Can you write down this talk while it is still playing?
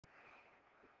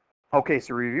Okay,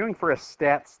 so reviewing for a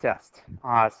stats test.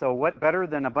 So what better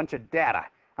than a bunch of data?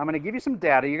 I'm going to give you some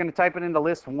data. You're going to type it into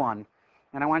list 1,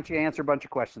 and I want you to answer a bunch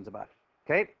of questions about it.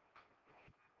 Okay?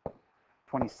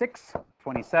 26,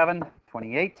 27,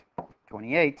 28,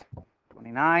 28,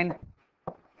 29,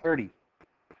 30.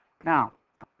 Now,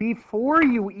 before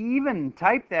you even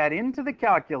type that into the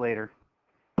calculator,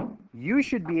 you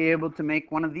should be able to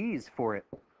make one of these for it.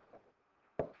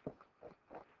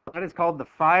 That is called the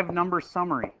 5-number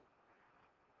summary.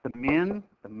 The min,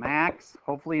 the max,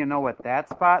 hopefully you know what that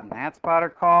spot and that spot are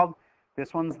called.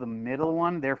 This one's the middle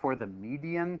one, therefore the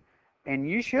median. And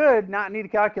you should not need a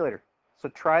calculator. So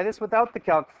try this without the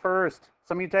calc first.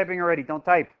 Some of you typing already, don't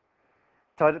type.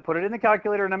 Put it in the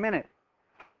calculator in a minute.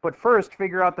 But first,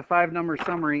 figure out the 5-number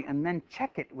summary and then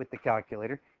check it with the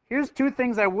calculator. Here's 2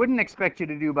 things I wouldn't expect you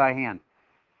to do by hand.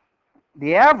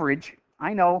 The average,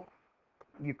 I know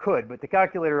you could, but the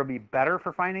calculator will be better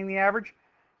for finding the average,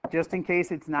 just in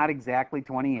case it's not exactly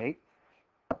 28.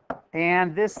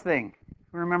 And this thing,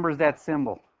 who remembers that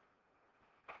symbol?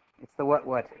 It's the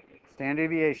what? Standard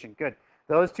deviation. Good.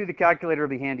 Those 2 the calculator will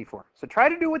be handy for. So try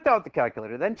to do it without the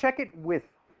calculator, then check it with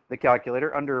the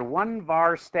calculator under 1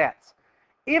 var stats.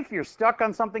 If you're stuck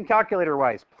on something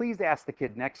calculator-wise, please ask the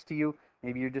kid next to you.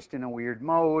 Maybe you're just in a weird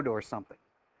mode or something.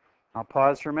 I'll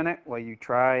pause for a minute while you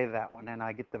try that one and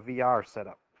I get the VR set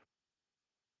up.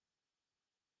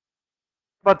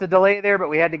 About the delay there, but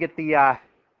we had to get the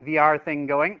VR thing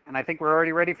going, and I think we're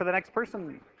already ready for the next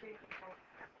person.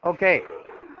 Okay,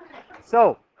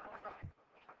 so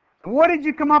what did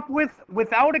you come up with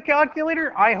without a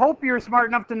calculator? I hope you're smart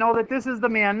enough to know that this is the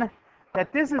min,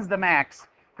 that this is the max,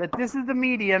 that this is the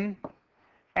median,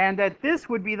 and that this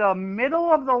would be the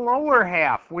middle of the lower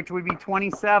half, which would be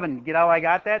 27. Get how I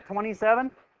got that? 27?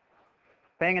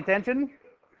 Paying attention?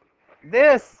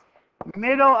 This,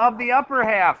 middle of the upper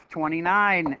half,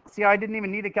 29. See how I didn't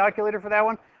even need a calculator for that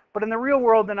one? But in the real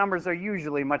world, the numbers are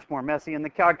usually much more messy, and the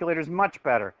calculator's much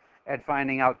better at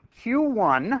finding out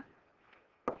Q1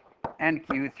 and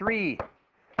Q3.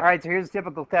 All right, so here's a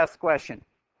typical test question.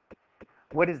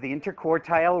 What is the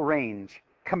interquartile range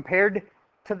compared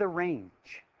to the range?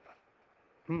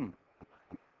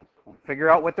 Figure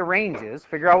out what the range is.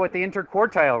 Figure out what the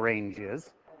interquartile range is.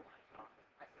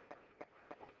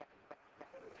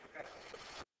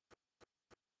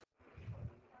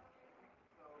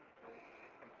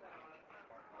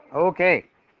 Okay.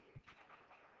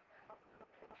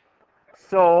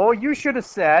 So you should have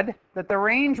said that the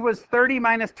range was 30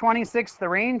 minus 26. The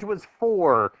range was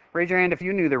 4. Raise your hand if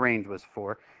you knew the range was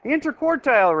 4. The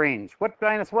interquartile range, what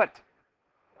minus what?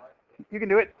 You can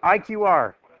do it.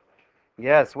 IQR.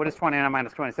 Yes, what is 29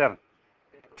 minus 27?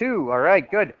 2. All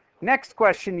right, good. Next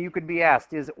question you could be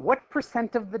asked is, what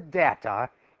percent of the data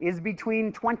is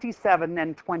between 27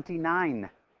 and 29?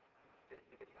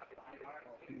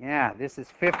 Yeah, this is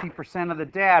 50% of the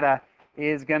data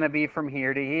is going to be from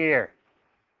here to here.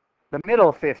 The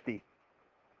middle 50.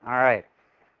 All right.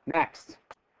 Next,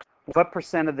 what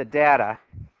percent of the data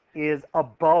is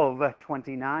above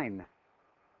 29?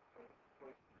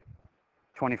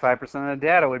 25% of the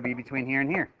data would be between here and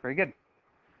here. Very good.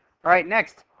 All right,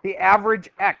 next, the average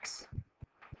X.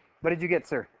 What did you get,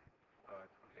 sir?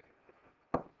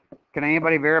 Can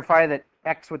anybody verify that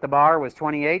X with the bar was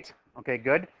 28? Okay,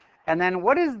 good. And then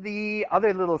what is the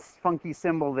other little funky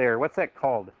symbol there? What's that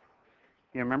called?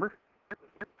 You remember?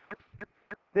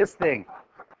 This thing.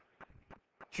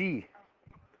 G.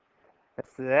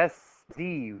 That's the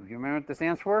SD. You remember what this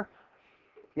stands for?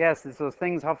 Yes, it's those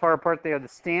things, how far apart they are. The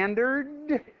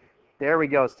standard. There we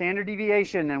go. Standard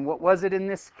deviation. And what was it in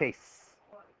this case?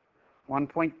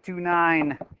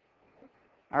 1.29.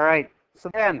 All right. So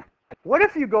then, what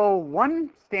if you go 1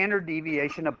 standard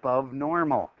deviation above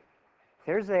normal?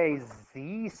 There's a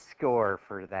z-score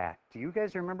for that. Do you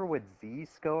guys remember what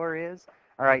z-score is?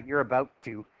 All right, you're about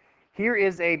to. Here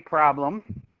is a problem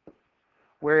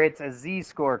where it's a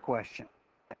z-score question.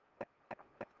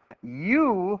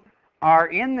 You are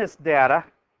in this data,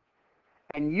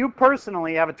 and you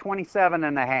personally have a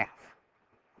 27.5.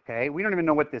 Okay, we don't even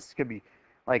know what this could be,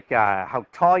 like how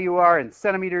tall you are in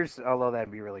centimeters, although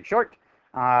that'd be really short.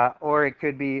 Or it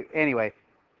could be, anyway,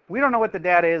 we don't know what the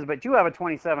data is, but you have a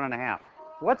 27.5.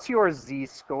 What's your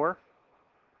z-score?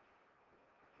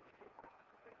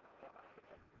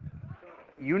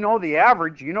 You know the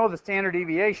average, you know the standard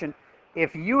deviation.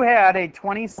 If you had a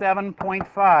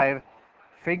 27.5,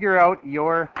 figure out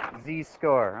your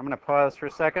z-score. I'm going to pause for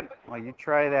a second while you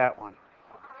try that one.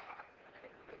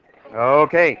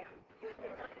 Okay.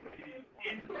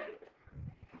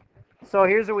 So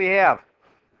here's what we have.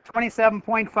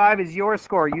 27.5 is your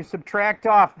score. You subtract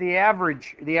off the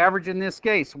average. The average in this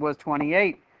case was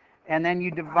 28. And then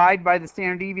you divide by the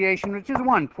standard deviation, which is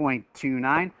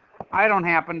 1.29. I don't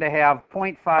happen to have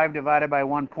 0.5 divided by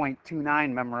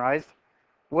 1.29 memorized.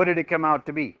 What did it come out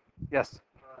to be? Yes?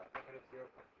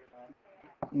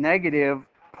 Negative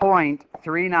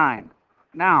 0.39.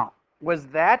 Now, was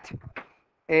that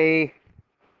a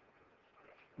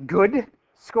good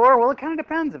score? Well, it kind of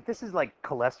depends. If this is like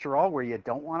cholesterol where you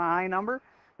don't want a high number,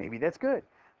 maybe that's good.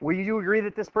 Will you agree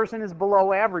that this person is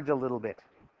below average a little bit?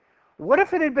 What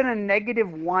if it had been a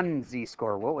 -1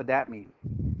 z-score? What would that mean?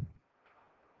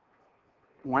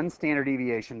 1 standard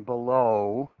deviation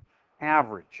below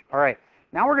average. All right,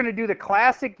 now we're going to do the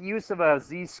classic use of a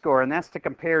z-score, and that's to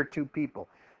compare two people.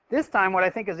 This time, what I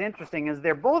think is interesting is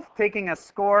they're both taking a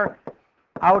score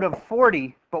out of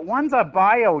 40, but one's a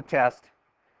bio test,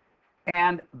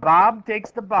 and Bob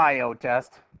takes the bio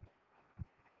test,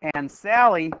 and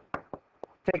Sally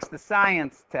takes the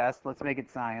science test. Let's make it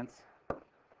science.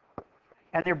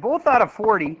 And they're both out of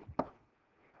 40.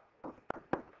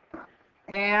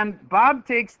 And Bob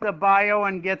takes the bio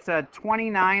and gets a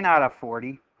 29 out of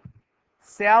 40.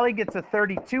 Sally gets a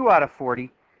 32 out of 40.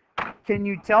 Can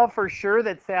you tell for sure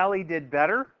that Sally did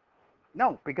better?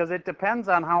 No, because it depends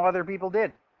on how other people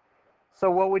did.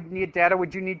 So what data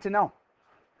would you need to know?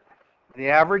 The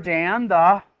average and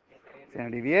the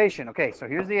standard deviation. Okay, so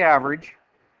here's the average.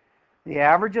 The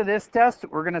average of this test,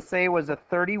 we're going to say, was a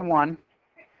 31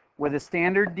 with a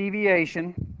standard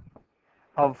deviation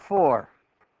of 4.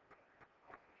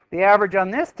 The average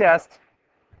on this test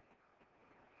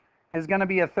is going to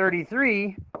be a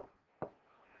 33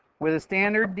 with a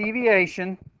standard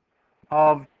deviation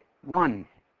of 1.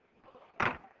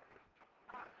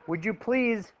 Would you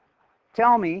please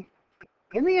tell me,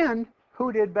 in the end,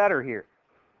 who did better here?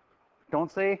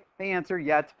 Don't say the answer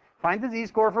yet. Find the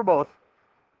z-score for both,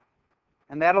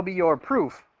 and that'll be your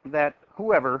proof that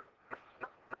whoever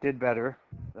did better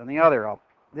than the other.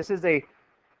 This is a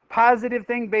positive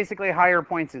thing. Basically, higher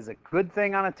points is a good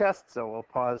thing on a test, so we'll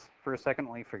pause for a second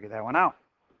while we figure that one out.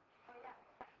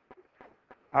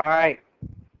 All right.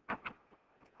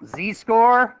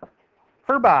 Z-score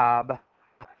for Bob.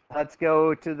 Let's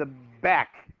go to the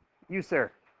back. You,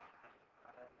 sir.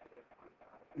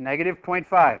 Negative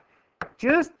 0.5.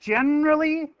 Just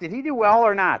generally, did he do well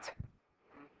or not?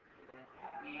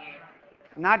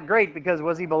 Not great, because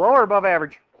was he below or above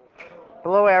average?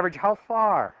 Below average. How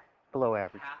far below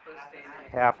average?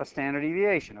 Half a standard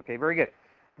deviation. Okay, very good.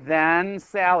 Then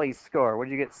Sally's score. What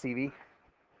did you get, CV? A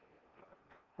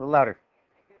little louder.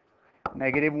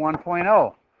 Negative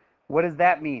 1.0. What does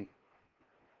that mean?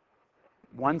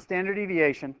 1 standard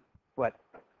deviation. What?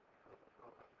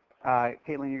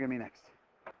 Caitlin, you're going to be next.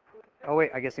 Oh,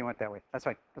 wait, I guess he went that way. That's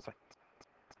fine. That's fine.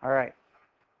 All right.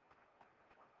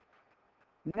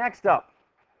 Next up.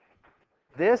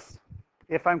 This,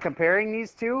 if I'm comparing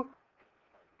these two,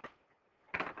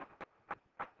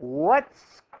 what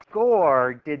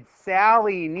score did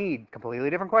Sally need? Completely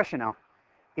different question now.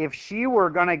 If she were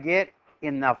going to get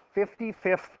in the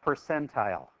 55th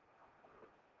percentile.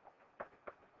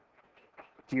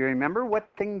 Do you remember what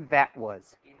thing that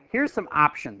was? Here's some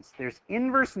options. There's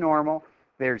inverse normal.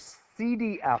 There's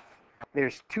CDF.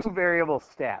 There's 2 variable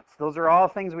stats. Those are all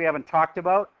things we haven't talked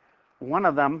about. One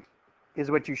of them is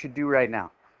what you should do right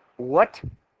now. What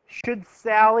should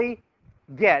Sally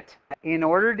get in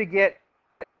order to get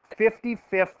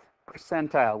 55th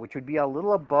percentile, which would be a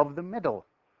little above the middle?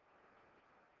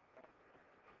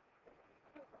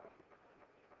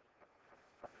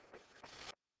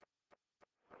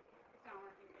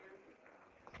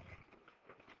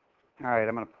 All right,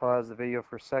 I'm going to pause the video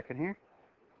for a second here.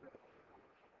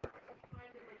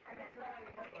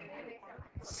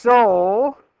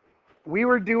 So, we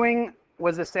were doing,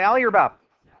 was it Sally or Bob?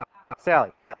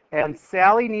 Sally. And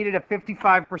Sally needed a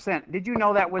 55%. Did you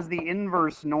know that was the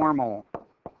inverse normal?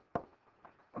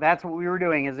 That's what we were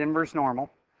doing, is inverse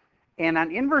normal. And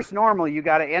on inverse normal, you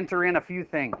got to enter in a few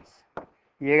things.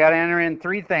 You got to enter in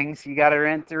 3 things. You got to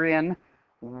enter in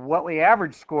what the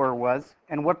average score was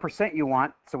and what percent you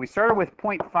want. So we started with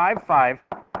 0.55,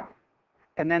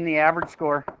 and then the average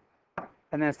score,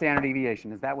 and then a standard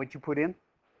deviation. Is that what you put in?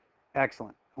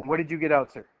 Excellent. What did you get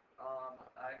out, sir?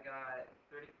 I got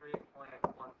 33.13,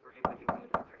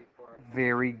 34.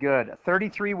 Very good. A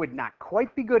 33 would not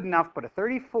quite be good enough, but a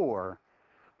 34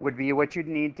 would be what you'd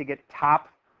need to get top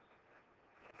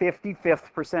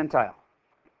 55th percentile.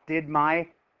 Did my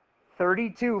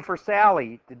 32 for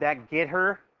Sally, did that get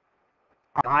her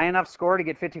a high enough score to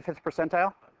get 55th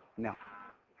percentile? No.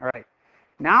 All right.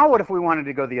 Now what if we wanted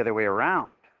to go the other way around?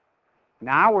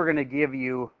 Now we're going to give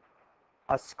you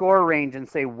a score range and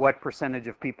say what percentage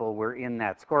of people were in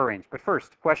that score range. But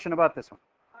first, question about this one.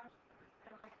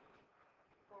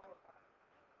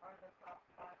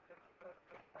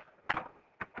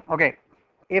 Okay,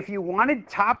 if you wanted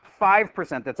top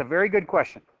 5%, that's a very good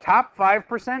question. Top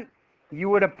 5%, you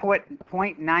would have put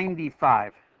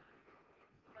 0.95.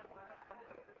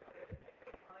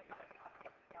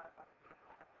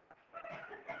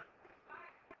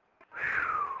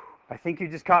 I think you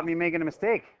just caught me making a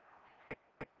mistake.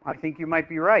 I think you might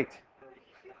be right.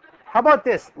 How about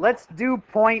this? Let's do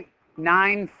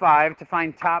 0.95 to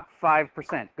find top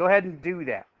 5%. Go ahead and do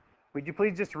that. Would you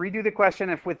please just redo the question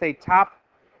if with a top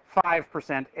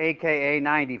 5%, aka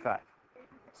 95.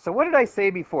 So what did I say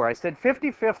before? I said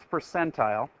 55th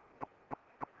percentile.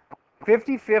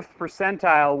 55th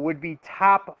percentile would be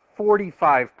top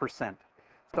 45%.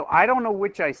 So I don't know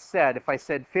which I said, if I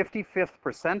said 55th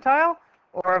percentile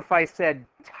or if I said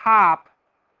top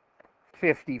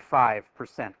 55%,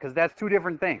 because that's two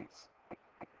different things.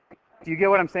 Do you get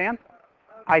what I'm saying?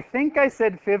 I think I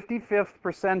said 55th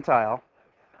percentile,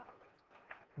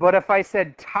 but if I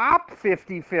said top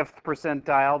 55th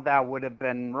percentile, that would have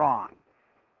been wrong.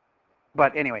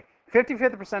 But anyway,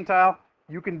 55th percentile,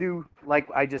 you can do like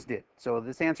I just did. So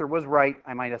this answer was right.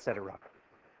 I might have said it wrong.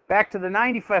 Back to the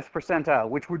 95th percentile,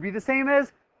 which would be the same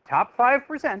as top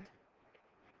 5%.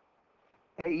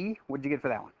 AE, what'd you get for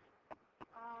that one?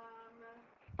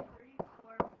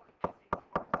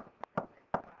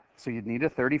 34.64. So you'd need a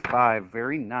 35.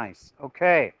 Very nice.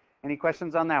 Okay. Any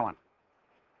questions on that one?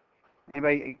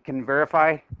 Anybody can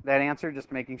verify that answer?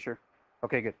 Just making sure.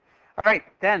 Okay, good. All right,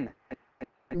 then,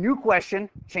 new question,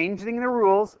 changing the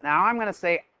rules. Now I'm going to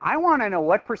say, I want to know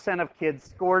what percent of kids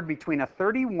scored between a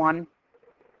 31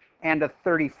 and a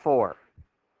 34.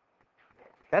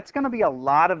 That's going to be a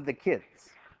lot of the kids.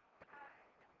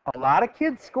 A lot of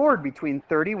kids scored between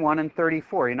 31 and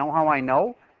 34. You know how I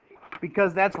know?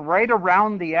 Because that's right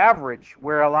around the average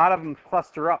where a lot of them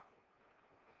cluster up.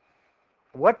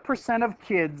 What percent of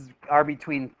kids are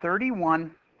between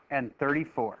 31 and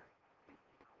 34?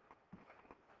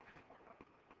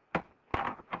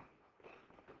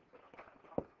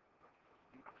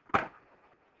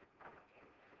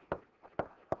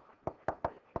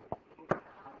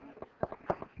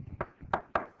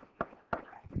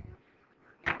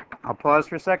 I'll pause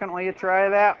for a second while you try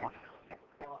that one.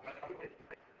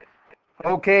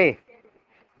 Okay,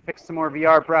 fix some more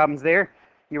VR problems there.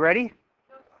 You ready?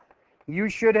 You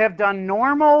should have done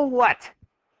normal what?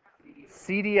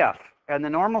 CDF. And the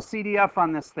normal CDF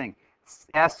on this thing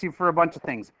asks you for a bunch of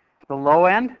things. The low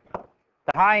end,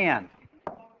 the high end,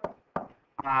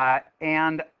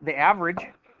 and the average,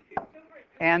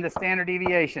 and the standard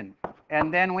deviation.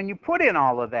 And then when you put in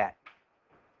all of that,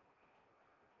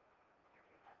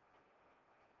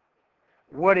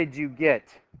 what did you get,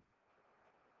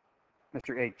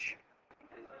 Mr. H?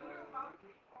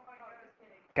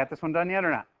 Got this one done yet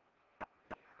or not?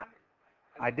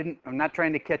 I'm not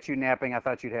trying to catch you napping. I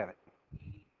thought you'd have it.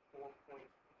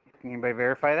 Can anybody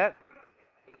verify that?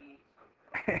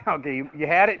 Okay, you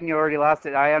had it and you already lost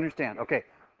it. I understand. Okay.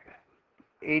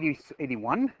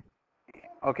 81?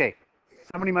 Okay.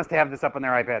 Somebody must have this up on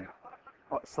their iPad.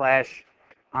 Slash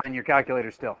on your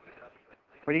calculator still.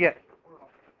 What do you get?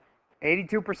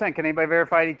 82%. Can anybody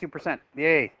verify 82%?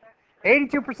 Yay.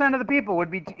 82% of the people would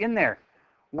be in there.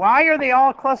 Why are they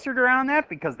all clustered around that?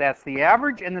 Because that's the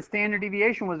average and the standard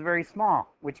deviation was very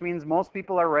small, which means most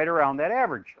people are right around that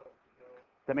average.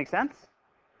 Does that make sense?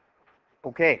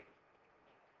 Okay.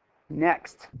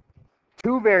 Next,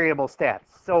 two variable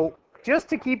stats. So just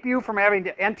to keep you from having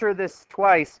to enter this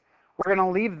twice, we're going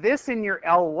to leave this in your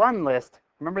L1 list.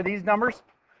 Remember these numbers?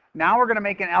 Now we're going to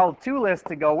make an L2 list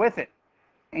to go with it.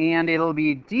 And it'll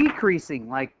be decreasing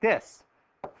like this.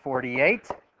 48,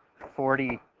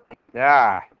 40,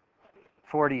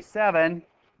 47,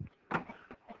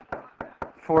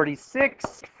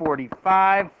 46,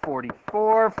 45,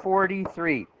 44,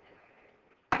 43.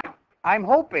 I'm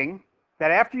hoping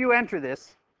that after you enter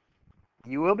this,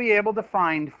 you will be able to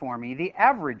find for me the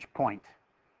average point.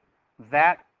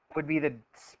 That would be the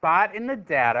spot in the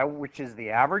data, which is the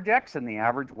average X and the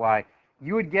average Y.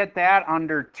 You would get that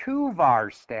under 2 var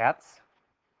stats.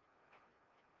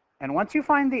 And once you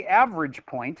find the average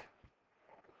point,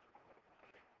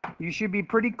 you should be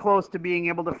pretty close to being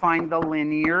able to find the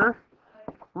linear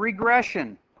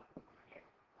regression.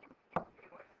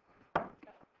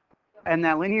 And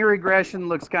that linear regression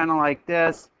looks kind of like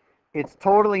this. It's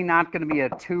totally not going to be a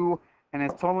 2, and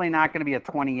it's totally not going to be a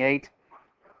 28.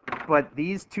 But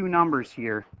these two numbers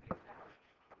here,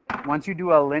 once you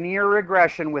do a linear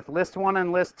regression with list 1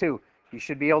 and list 2, You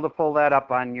should be able to pull that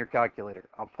up on your calculator.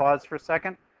 I'll pause for a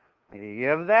second.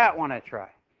 Give that one a try.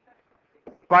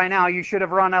 By now, you should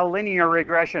have run a linear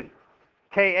regression.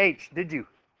 KH, did you?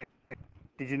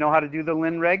 Did you know how to do the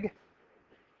lin reg?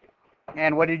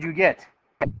 And what did you get?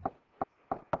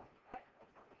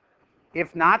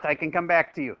 If not, I can come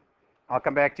back to you. I'll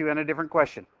come back to you on a different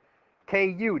question.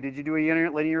 KU, did you do a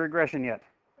linear regression yet?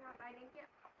 Yeah, I didn't get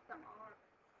some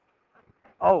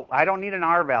R. Oh, I don't need an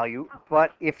R value,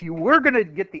 but if you were going to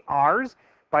get the R's,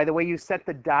 by the way, you set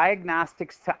the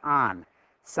diagnostics to on.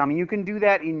 Some of you can do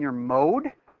that in your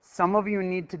mode. Some of you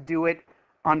need to do it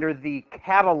under the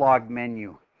catalog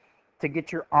menu to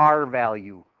get your R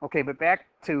value. Okay, but back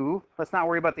to, let's not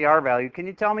worry about the R value. Can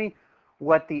you tell me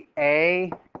what the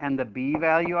A and the B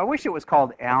value? I wish it was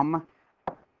called M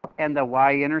and the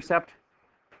y-intercept.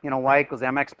 You know, y equals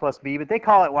mx plus b, but they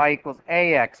call it y equals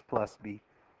ax plus b.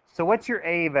 So what's your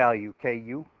A value,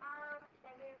 KU?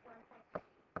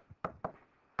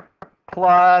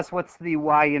 Plus, what's the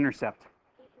y-intercept?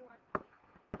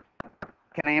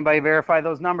 Can anybody verify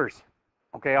those numbers?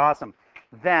 Okay, awesome.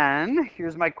 Then,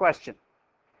 here's my question.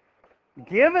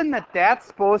 Given that that's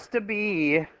supposed to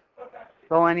be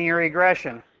the linear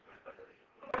regression,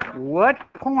 what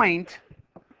point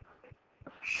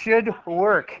should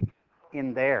work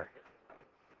in there?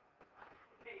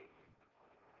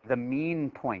 The mean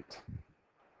point,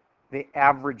 the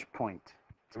average point.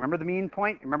 Remember the mean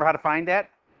point? Remember how to find that?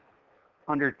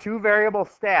 Under two variable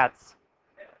stats,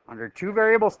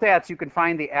 you can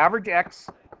find the average x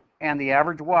and the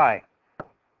average y.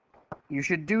 You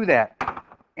should do that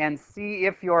and see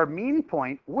if your mean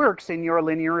point works in your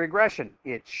linear regression.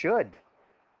 It should.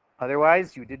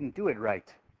 Otherwise, you didn't do it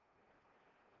right.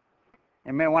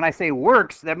 And when I say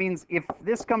works, that means if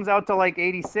this comes out to like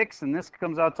 86 and this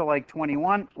comes out to like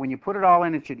 21, when you put it all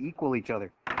in, it should equal each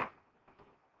other.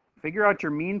 Figure out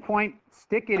your mean point,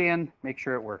 stick it in, make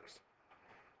sure it works.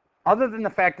 Other than the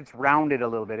fact it's rounded a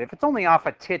little bit. If it's only off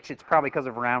a titch, it's probably because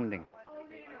of rounding.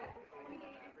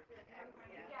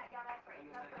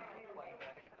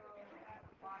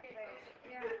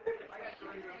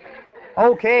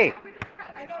 Okay.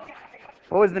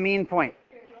 What was the mean point?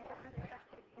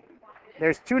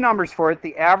 There's two numbers for it.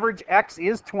 The average x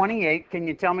is 28. Can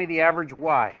you tell me the average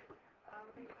y?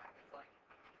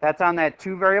 That's on that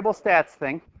two variable stats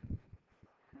thing.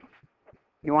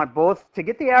 You want both. To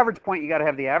get the average point, you got to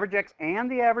have the average x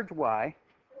and the average y.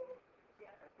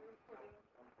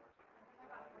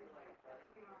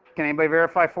 Can anybody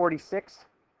verify 46?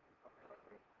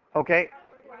 Okay.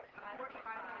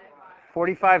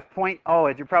 45 point, oh,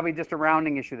 you're probably just a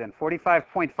rounding issue then.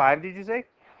 45.5, did you say?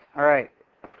 All right.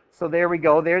 So there we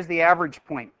go. There's the average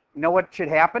point. You know what should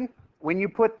happen? When you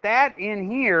put that in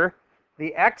here,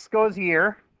 the x goes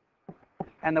here,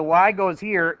 and the y goes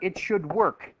here. It should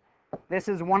work. This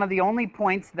is one of the only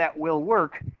points that will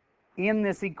work in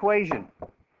this equation.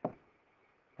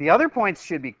 The other points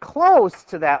should be close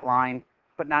to that line,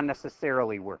 but not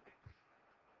necessarily work.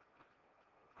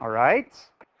 All right?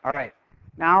 All right.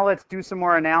 Now let's do some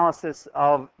more analysis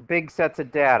of big sets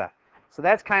of data. So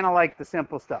that's kind of like the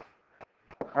simple stuff.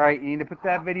 All right, you need to put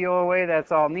that video away.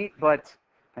 That's all neat, but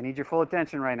I need your full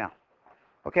attention right now.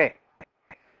 Okay.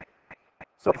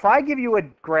 So if I give you a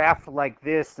graph like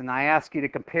this and I ask you to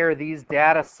compare these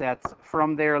data sets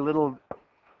from their little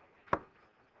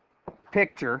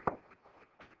picture,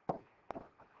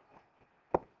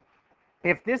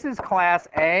 if this is class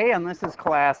A and this is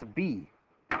class B,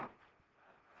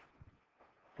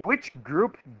 which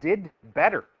group did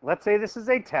better? Let's say this is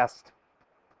a test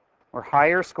where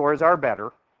higher scores are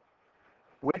better.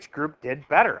 Which group did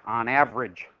better on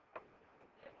average?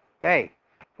 A.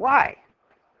 Why?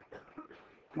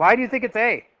 Why do you think it's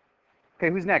A?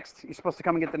 Okay, who's next? You're supposed to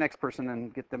come and get the next person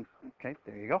and get them. Okay,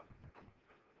 there you go.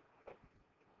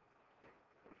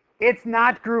 It's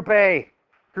not group A.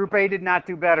 Group A did not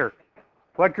do better.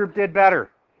 What group did better?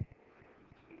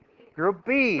 Group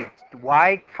B.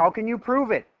 Why? How can you prove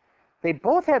it? They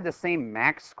both had the same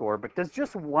max score, but does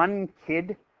just one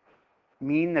kid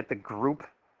mean that the group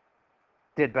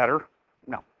did better?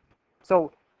 No.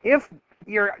 So if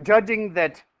you're judging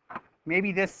that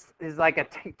maybe this is like a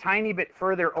tiny bit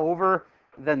further over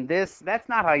than this, that's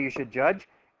not how you should judge.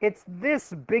 It's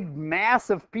this big mass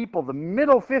of people, the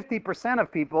middle 50%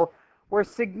 of people, were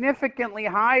significantly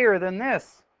higher than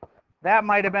this. That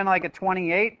might have been like a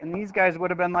 28, and these guys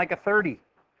would have been like a 30.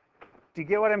 Do you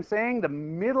get what I'm saying? The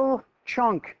middle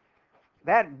chunk,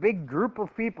 that big group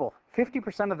of people,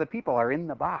 50% of the people are in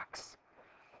the box.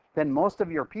 Then most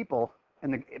of your people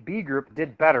in the B group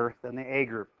did better than the A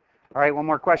group. All right, one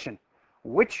more question.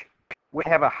 Which would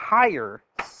have a higher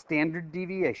standard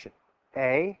deviation,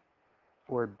 A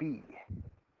or B?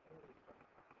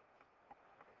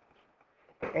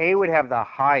 A would have the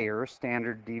higher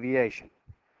standard deviation.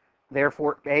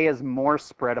 Therefore, A is more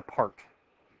spread apart.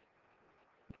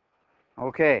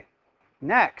 Okay,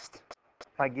 next,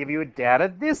 if I give you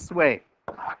data this way.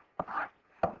 Do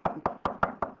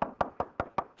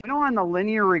you know on the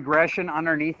linear regression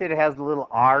underneath it has the little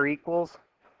R equals?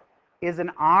 Is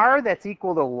an R that's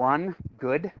equal to 1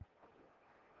 good?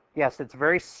 Yes, it's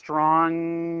very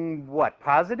strong, what,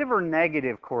 positive or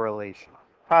negative correlation?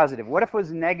 Positive. What if it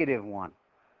was negative 1?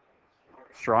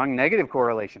 Strong negative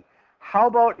correlation. How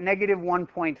about negative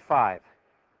 1.5?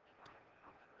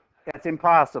 That's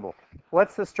impossible.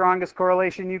 What's the strongest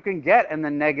correlation you can get in the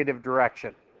negative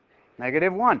direction?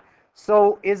 Negative 1.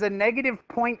 So is a negative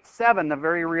 0.7 the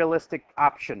very realistic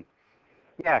option?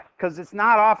 Yeah, because it's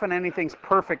not often anything's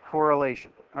perfect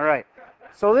correlation. All right.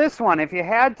 So this one, if you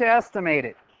had to estimate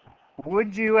it,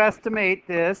 would you estimate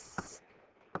this?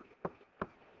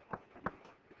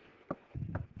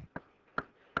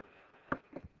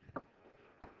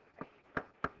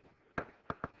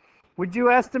 Would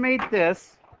you estimate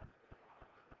this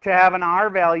to have an R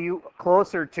value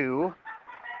closer to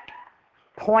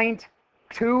 0.2,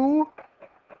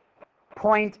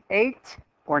 0.8,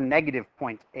 or negative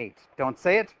 0.8? Don't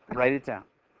say it, write it down.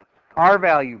 R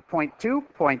value 0.2,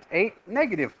 0.8,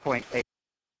 negative 0.8.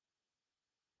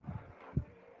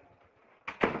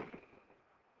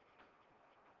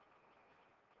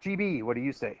 GB, what do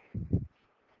you say?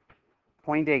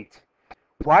 0.8.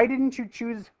 Why didn't you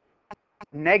choose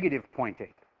negative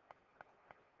 0.8?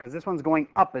 Because this one's going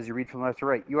up as you read from left to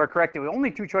right. You are correct. There were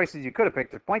only two choices you could have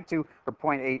picked, 0.2 or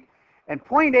 0.8. And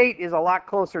 0.8 is a lot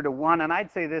closer to 1, and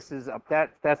I'd say this is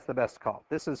that's the best call.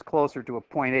 This is closer to a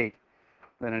 0.8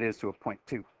 than it is to a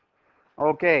 0.2.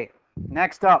 Okay,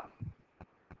 next up.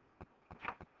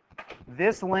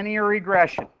 This linear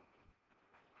regression.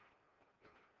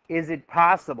 Is it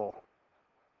possible?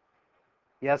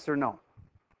 Yes or no?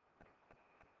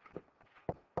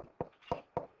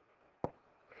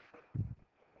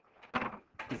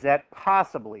 Is that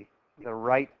possibly the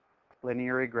right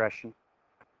linear regression?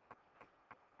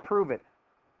 Prove it.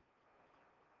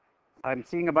 I'm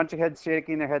seeing a bunch of heads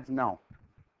shaking their heads no.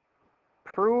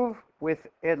 Prove with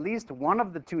at least one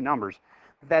of the two numbers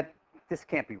that this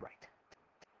can't be right.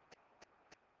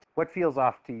 What feels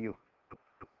off to you?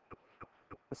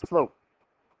 The slope.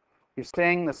 You're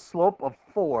saying the slope of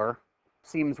 4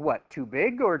 seems what? Too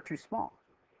big or too small?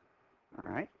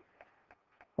 All right.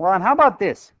 Well, and how about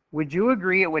this? Would you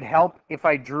agree it would help if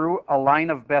I drew a line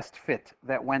of best fit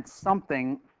that went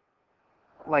something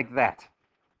like that?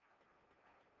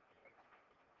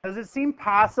 Does it seem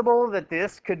possible that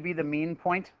this could be the mean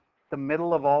point, the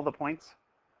middle of all the points?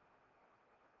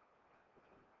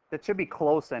 That should be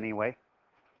close anyway.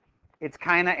 It's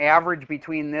kind of average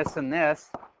between this and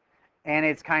this, and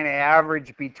it's kind of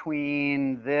average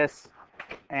between this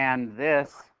and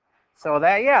this. So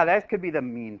that, yeah, that could be the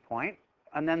mean point.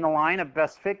 And then the line of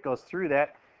best fit goes through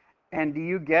that. And do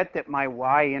you get that my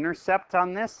y-intercept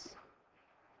on this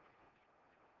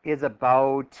is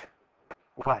about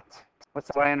what? What's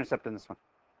the y-intercept in this one?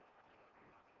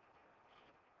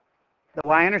 The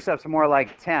y-intercept's more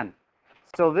like 10.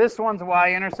 So this one's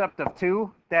y-intercept of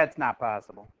 2, that's not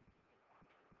possible.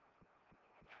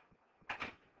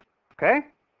 Okay?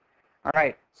 All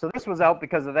right, so this was out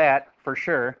because of that, for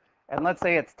sure. And let's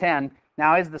say it's 10.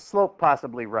 Now, is the slope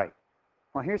possibly right?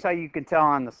 Well, here's how you can tell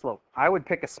on the slope. I would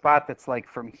pick a spot that's like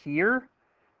from here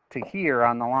to here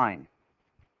on the line.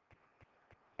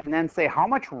 And then say, how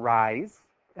much rise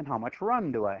and how much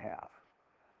run do I have?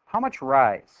 How much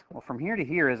rise? Well, from here to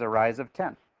here is a rise of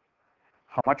 10.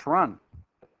 How much run?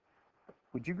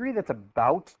 Would you agree that's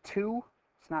about 2?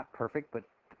 It's not perfect, but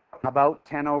about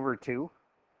 10 over 2.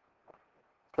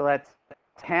 So that's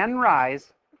 10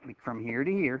 rise from here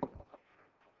to here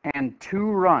and 2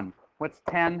 run. What's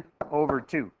 10 over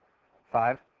 2?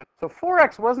 5. So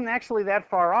 4x wasn't actually that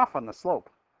far off on the slope.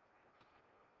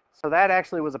 So that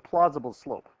actually was a plausible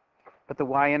slope, but the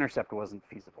y-intercept wasn't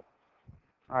feasible.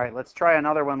 All right, let's try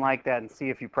another one like that and see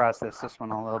if you process this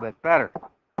one a little bit better.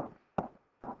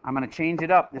 I'm going to change it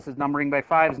up. This is numbering by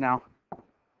 5s now.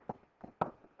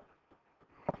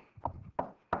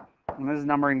 And this is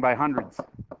numbering by hundreds.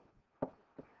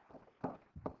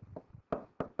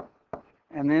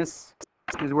 And this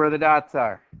is where the dots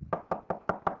are.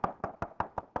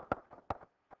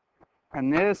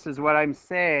 And this is what I'm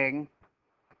saying.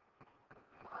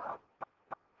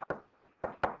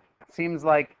 Seems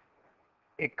like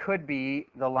it could be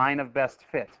the line of best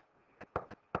fit.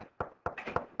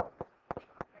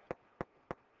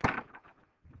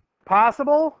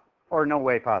 Possible or no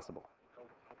way possible?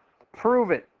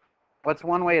 Prove it. What's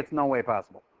one way it's no way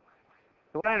possible?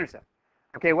 The y-intercept.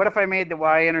 Okay, what if I made the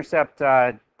y-intercept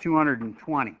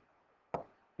 220?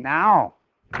 Now,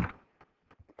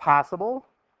 possible,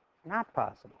 not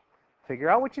possible. Figure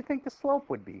out what you think the slope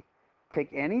would be. Take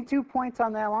any 2 points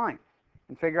on that line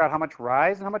and figure out how much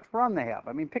rise and how much run they have.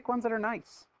 I mean, pick ones that are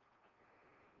nice.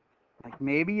 Like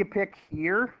maybe you pick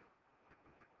here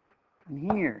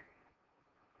and here,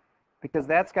 because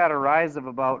that's got a rise of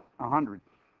about 100.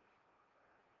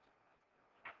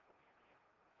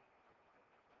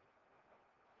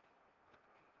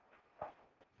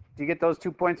 Do you get those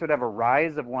 2 points would have a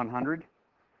rise of 100,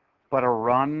 but a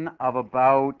run of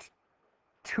about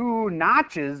 2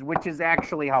 notches, which is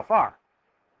actually how far?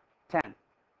 10.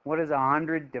 What is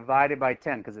 100 divided by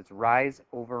 10? Because it's rise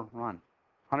over run.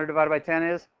 100 divided by 10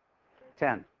 is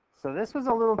 10. So this was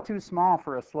a little too small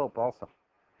for a slope also.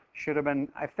 Should have been,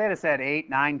 if they'd have said 8,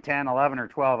 9, 10, 11, or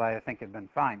 12, I think it'd been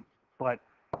fine. But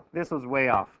this was way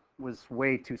off. Was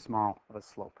way too small of a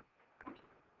slope.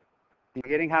 You're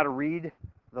getting how to read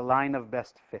the line of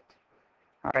best fit.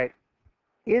 All right.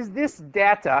 Is this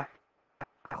data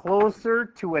closer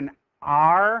to an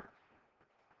R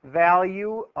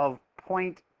value of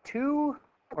 0.2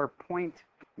 or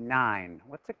 0.9?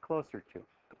 What's it closer to?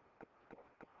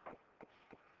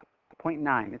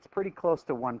 0.9. It's pretty close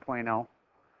to 1.0.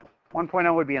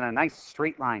 1.0 would be in a nice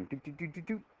straight line.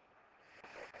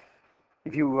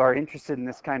 If you are interested in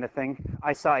this kind of thing,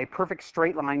 I saw a perfect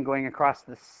straight line going across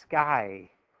the sky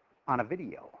on a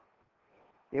video.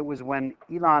 It was when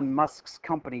Elon Musk's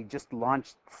company just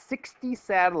launched 60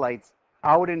 satellites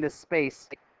out into space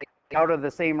out of the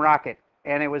same rocket,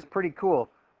 and it was pretty cool.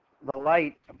 The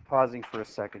light, I'm pausing for a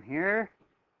second here.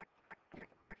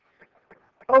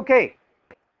 Okay,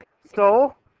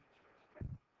 so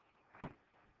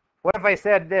what if I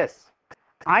said this?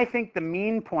 I think the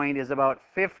mean point is about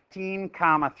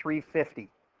 15,350.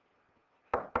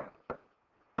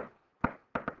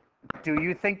 Do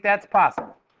you think that's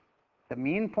possible? The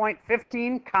mean point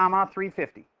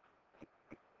 15,350.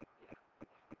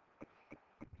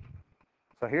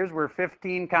 So here's where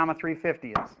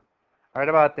 15,350 is. Right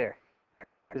about there.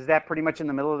 Is that pretty much in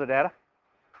the middle of the data?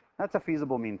 That's a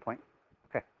feasible mean point.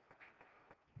 Okay.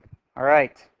 All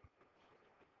right.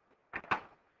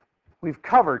 We've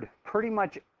covered pretty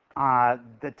much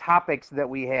the topics that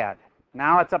we had.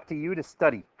 Now it's up to you to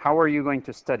study. How are you going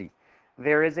to study?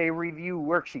 There is a review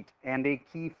worksheet and a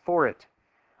key for it.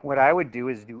 What I would do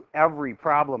is do every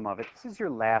problem of it. This is your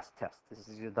last test. This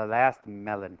is the last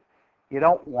melon. You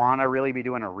don't want to really be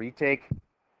doing a retake.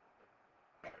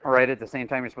 All right, at the same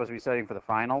time you're supposed to be studying for the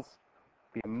finals.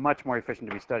 It'd be much more efficient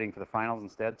to be studying for the finals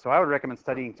instead. So I would recommend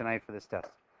studying tonight for this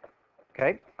test.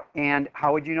 Okay? And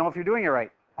how would you know if you're doing it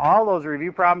right? All those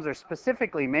review problems are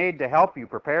specifically made to help you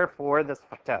prepare for this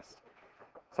test.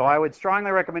 So I would strongly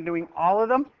recommend doing all of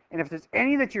them. And if there's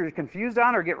any that you're confused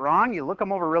on or get wrong, you look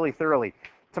them over really thoroughly.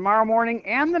 Tomorrow morning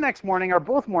and the next morning are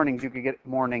both mornings you could get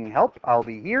morning help. I'll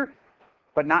be here,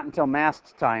 but not until mass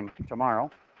time tomorrow.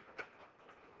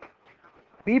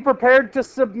 Be prepared to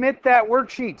submit that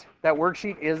worksheet. That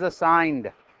worksheet is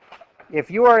assigned.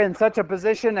 If you are in such a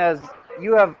position as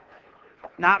you have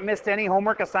not missed any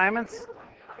homework assignments,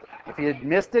 if you had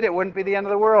missed it, it wouldn't be the end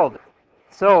of the world.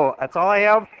 So that's all I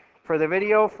have for the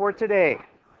video for today.